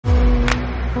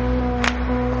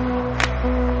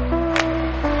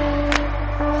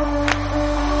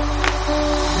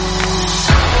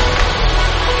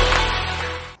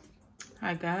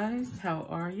guys, how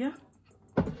are you?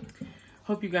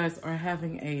 Hope you guys are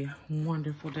having a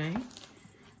wonderful day.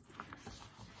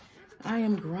 I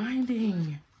am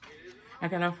grinding. I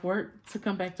got off work to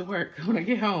come back to work when I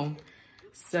get home.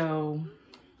 So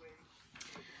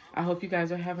I hope you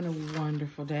guys are having a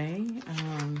wonderful day.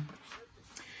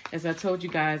 As I told you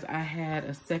guys, I had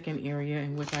a second area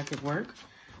in which I could work.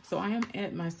 So I am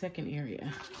at my second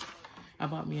area. I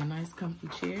bought me a nice comfy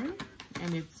chair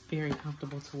and it's very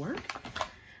comfortable to work.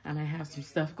 And I have some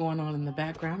stuff going on in the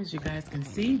background, as you guys can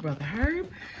see. Brother Herb.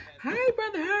 Hi,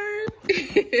 Brother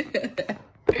Herb.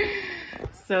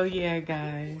 So yeah,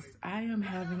 guys, I am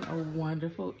having a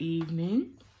wonderful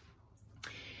evening.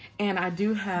 And I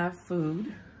do have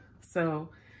food. So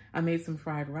I made some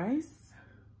fried rice.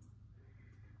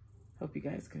 Hope you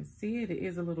guys can see it. It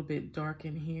is a little bit dark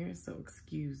in here, so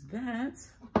excuse that.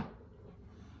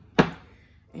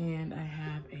 And I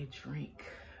have a drink.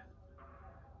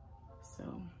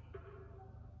 So,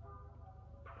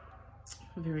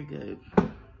 very good.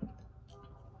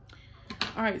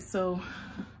 All right, so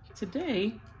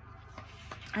today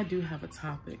I do have a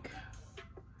topic.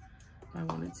 I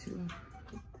wanted to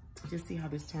just see how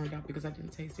this turned out because I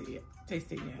didn't taste it yet.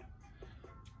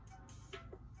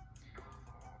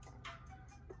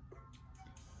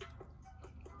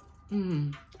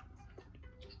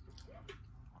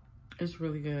 It's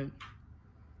really good.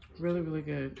 Really, really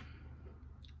good.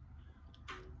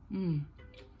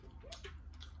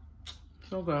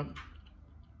 So good.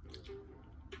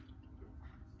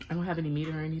 I don't have any meat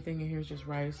or anything in here. It's just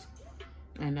rice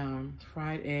and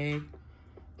fried egg,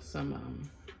 some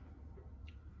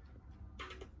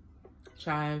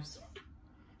chives,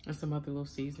 and some other little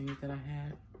seasonings that I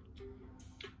had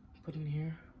put in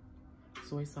here.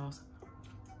 Soy sauce.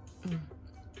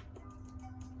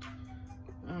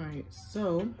 All right,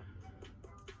 so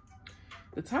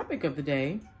the topic of the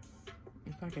day,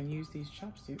 if I can use these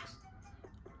chopsticks,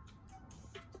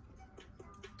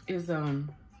 is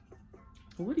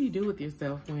what do you do with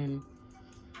yourself when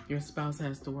your spouse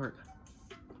has to work?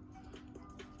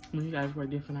 When you guys work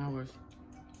different hours?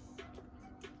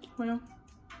 Well,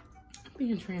 I'm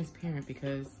being transparent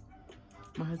because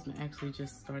my husband actually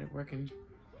just started working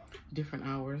different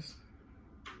hours.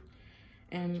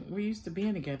 And we're used to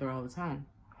being together all the time.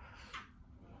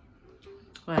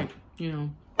 Like, you know,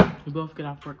 we both get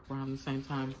off work around the same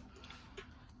time.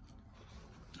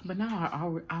 But now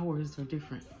our hours are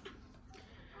different.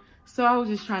 So I was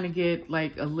just trying to get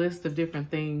like a list of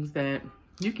different things that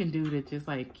you can do to just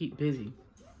like keep busy.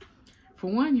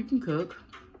 For one, you can cook.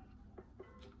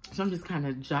 So I'm just kind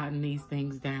of jotting these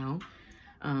things down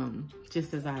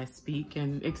just as I speak.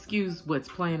 And excuse what's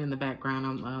playing in the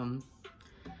background.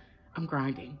 I'm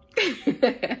grinding.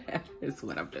 That's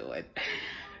what I'm doing.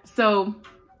 So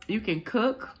you can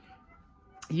cook,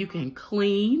 you can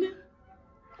clean,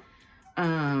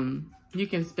 you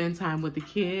can spend time with the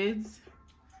kids.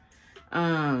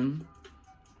 And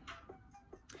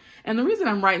the reason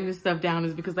I'm writing this stuff down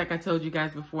is because, like I told you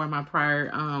guys before in my prior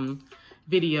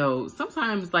video,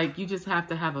 sometimes like you just have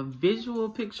to have a visual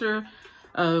picture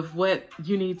of what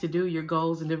you need to do, your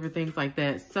goals and different things like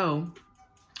that. So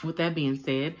with that being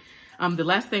said, the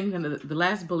last thing, the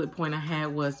last bullet point I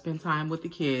had was spend time with the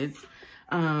kids.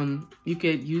 You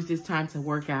could use this time to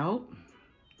work out.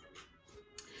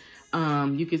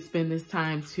 You could spend this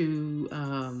time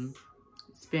to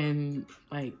spend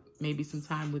like maybe some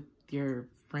time with your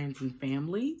friends and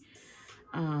family.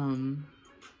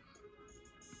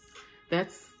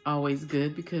 That's always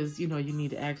good because, you know, you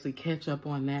need to actually catch up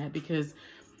on that because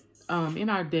in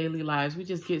our daily lives, we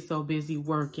just get so busy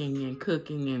working and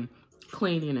cooking and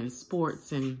cleaning and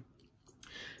sports and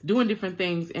doing different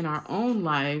things in our own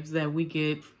lives that we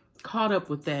get caught up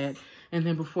with that. And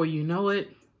then before you know it,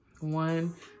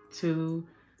 1, 2,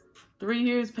 3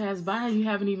 years pass by and you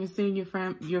haven't even seen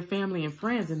your family and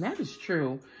friends. And that is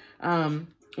true.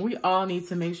 We all need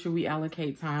to make sure we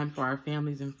allocate time for our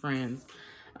families and friends.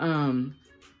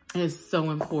 It's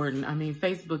so important. I mean,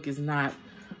 Facebook is not...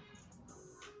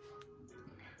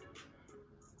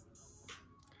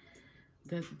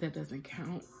 That doesn't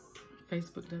count.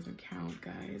 Facebook doesn't count,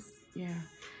 guys. Yeah,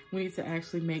 we need to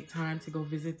actually make time to go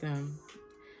visit them.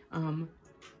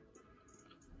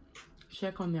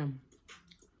 Check on them.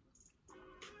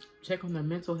 Check on their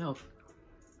mental health.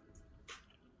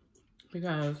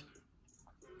 Because,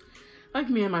 like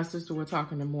me and my sister were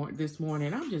talking this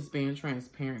morning, I'm just being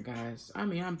transparent, guys. I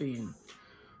mean, I'm being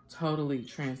totally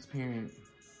transparent.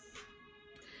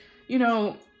 You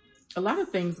know, a lot of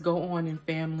things go on in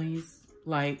families,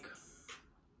 like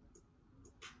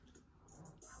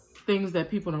things that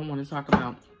people don't want to talk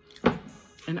about.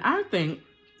 And I think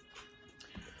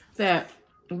that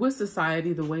with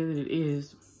society the way that it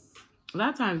is, a lot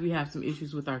of times we have some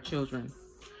issues with our children.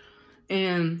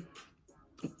 And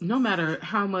no matter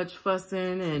how much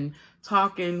fussing and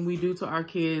talking we do to our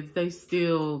kids, they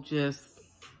still just,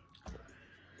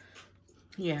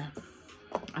 yeah.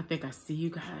 I think I see you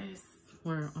guys.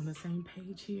 We're on the same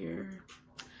page here.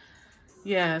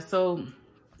 Yeah, so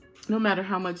no matter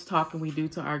how much talking we do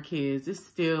to our kids, it's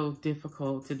still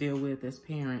difficult to deal with as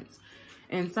parents.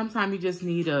 And sometimes you just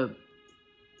need a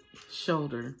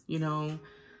shoulder, you know,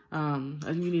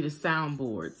 and you need a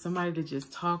soundboard, somebody to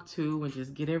just talk to and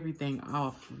just get everything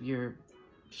off of your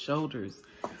shoulders.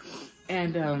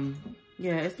 And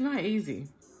yeah, it's not easy.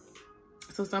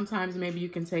 So sometimes maybe you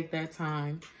can take that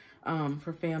time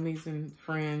for families and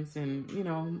friends and, you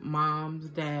know, moms,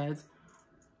 dads,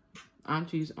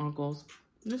 aunties, uncles.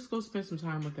 Just go spend some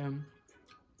time with them.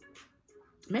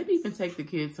 Maybe even take the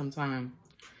kids some time.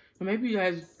 Or maybe you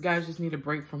guys just need a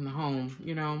break from the home,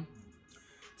 you know.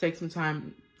 Take some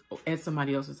time at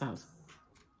somebody else's house.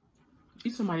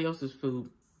 Eat somebody else's food.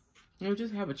 You know,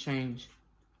 just have a change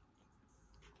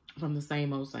from the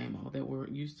same old that we're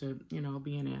used to, you know,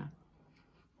 being in.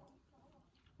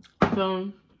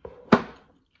 So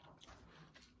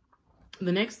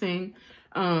the next thing,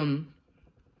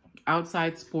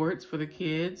 outside sports for the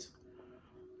kids,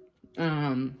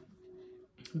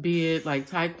 be it like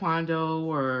taekwondo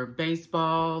or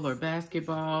baseball or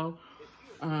basketball,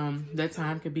 that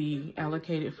time could be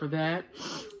allocated for that.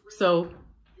 So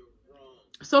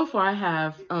far I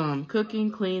have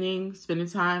cooking, cleaning, spending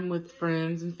time with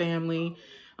friends and family,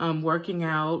 working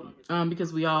out,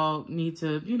 because we all need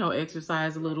to, you know,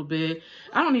 exercise a little bit.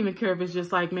 I don't even care if it's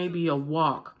just like maybe a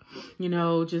walk, you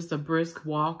know, just a brisk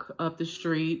walk up the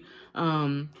street.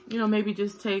 You know, maybe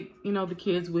just take, you know, the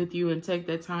kids with you and take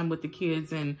that time with the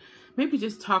kids and maybe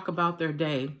just talk about their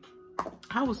day.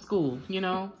 How was school, you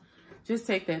know? Just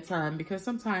take that time, because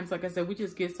sometimes, like I said, we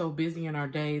just get so busy in our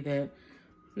day that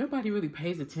nobody really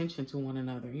pays attention to one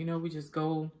another. You know, we just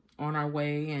go on our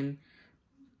way and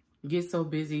get so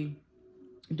busy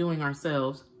doing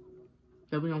ourselves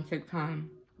that we don't take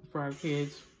time for our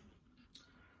kids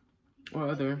or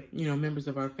other, you know, members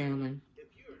of our family,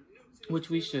 which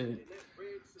we should.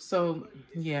 So,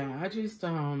 yeah, I just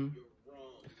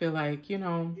feel like, you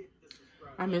know,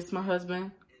 I miss my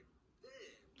husband.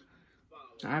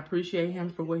 I appreciate him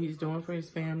for what he's doing for his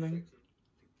family.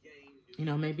 You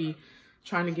know, maybe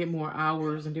trying to get more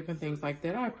hours and different things like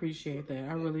that. I appreciate that.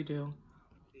 I really do.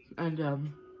 And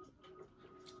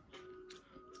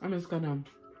I'm just gonna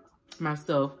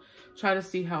myself try to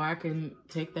see how I can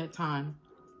take that time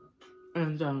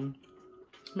and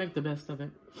make the best of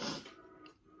it.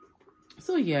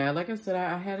 So yeah, like I said,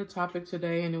 I had a topic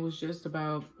today, and it was just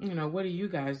about, you know, what do you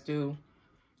guys do,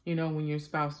 you know, when your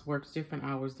spouse works different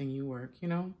hours than you work, you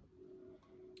know?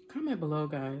 Comment below,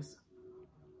 guys.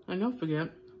 And don't forget,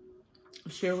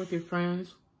 share with your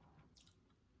friends,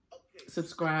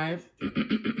 subscribe,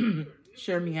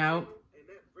 share me out.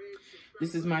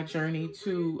 This is my journey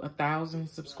to 1,000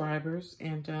 subscribers.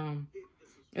 And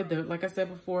like I said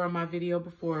before on my video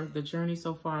before, the journey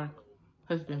so far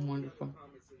has been wonderful.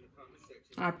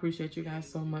 I appreciate you guys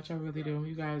so much. I really do.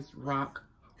 You guys rock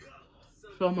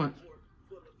so much.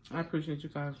 I appreciate you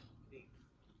guys.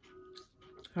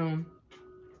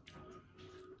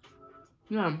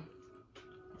 Yeah.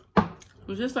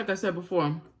 Well, just like I said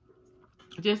before,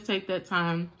 just take that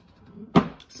time,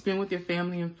 spend with your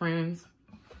family and friends,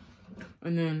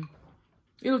 and then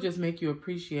it'll just make you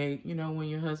appreciate, you know, when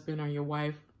your husband or your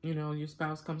wife, you know, your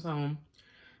spouse comes home,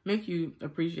 make you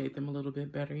appreciate them a little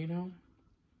bit better, you know,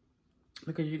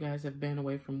 because you guys have been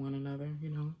away from one another, you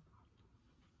know.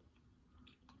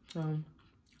 So,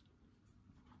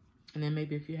 and then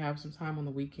maybe if you have some time on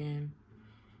the weekend,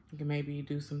 you can maybe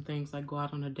do some things like go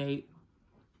out on a date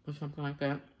or something like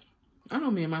that. I know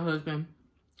me and my husband,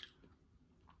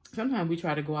 sometimes we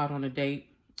try to go out on a date,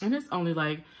 and it's only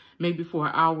like maybe for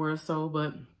an hour or so,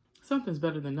 but something's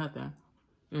better than nothing,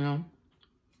 you know?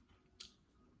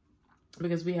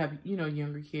 Because we have, you know,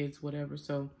 younger kids, whatever.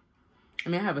 So, I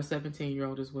mean, I have a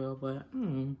 17-year-old as well, but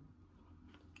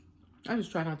I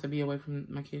just try not to be away from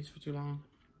my kids for too long.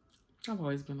 I've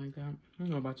always been like that. I don't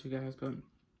know about you guys, but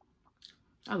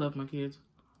I love my kids.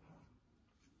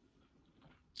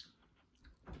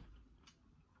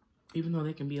 Even though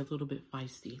they can be a little bit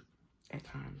feisty at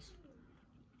times,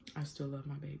 I still love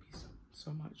my babies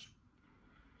so much.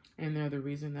 And they're the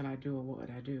reason that I do what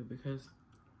I do, because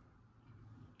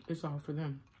it's all for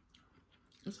them.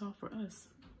 It's all for us.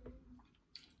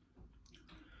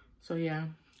 So yeah,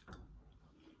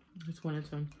 just wanted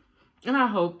to, and I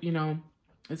hope, you know,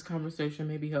 this conversation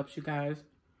maybe helps you guys,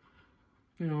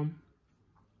 you know,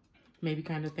 maybe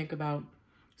kind of think about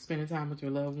spending time with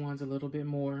your loved ones a little bit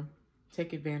more.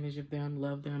 Take advantage of them,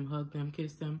 love them, hug them,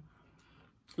 kiss them.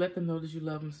 Let them know that you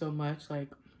love them so much. Like,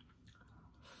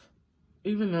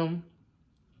 even though,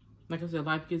 like I said,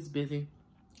 life gets busy.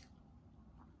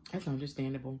 That's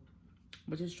understandable.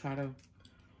 But just try to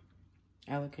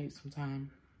allocate some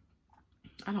time.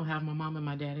 I don't have my mom and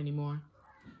my dad anymore.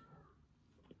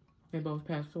 They both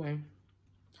passed away.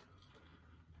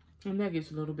 And that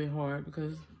gets a little bit hard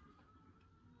because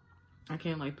I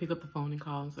can't like pick up the phone and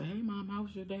call and say, hey mom, how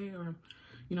was your day? Or,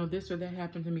 you know, this or that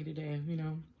happened to me today, you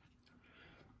know.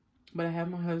 But I have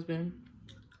my husband.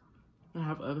 I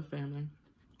have other family.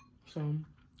 So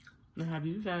I have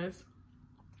you guys.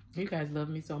 You guys love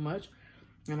me so much.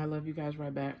 And I love you guys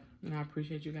right back. And I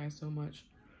appreciate you guys so much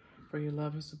for your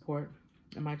love and support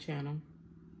in my channel.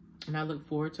 And I look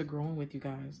forward to growing with you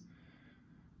guys.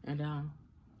 And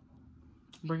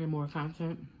bringing more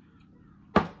content.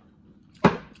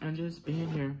 And just being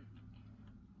here.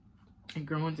 And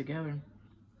growing together.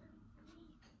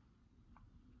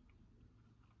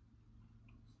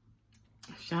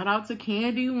 Shout out to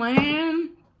Candyland.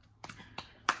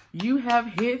 You have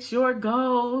hit your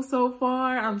goal so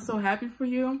far. I'm so happy for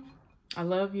you. I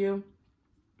love you.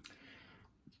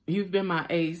 You've been my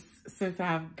ace since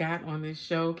I've got on this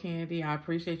show, Candy. I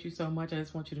appreciate you so much. I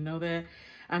just want you to know that.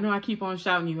 I know I keep on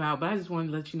shouting you out, but I just wanted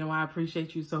to let you know I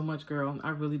appreciate you so much, girl.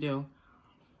 I really do.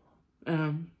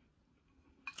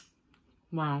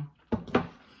 Wow.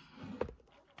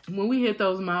 When we hit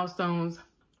those milestones,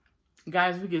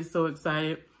 guys, we get so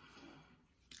excited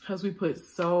because we put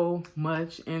so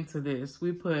much into this.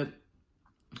 We put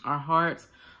our hearts,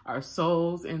 our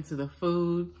souls into the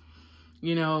food,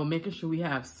 you know, making sure we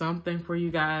have something for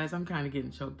you guys. I'm kind of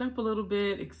getting choked up a little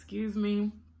bit, excuse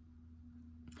me.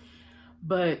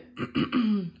 But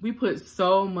we put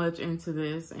so much into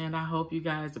this, and I hope you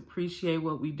guys appreciate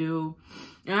what we do.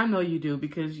 And I know you do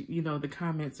because, you know, the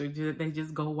comments are just, they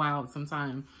just go wild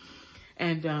sometimes.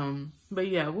 And, but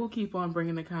yeah, we'll keep on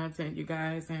bringing the content, you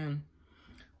guys. And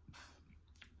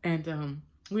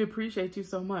we appreciate you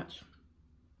so much.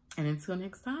 And until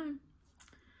next time,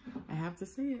 I have to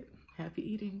say it. Happy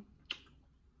eating.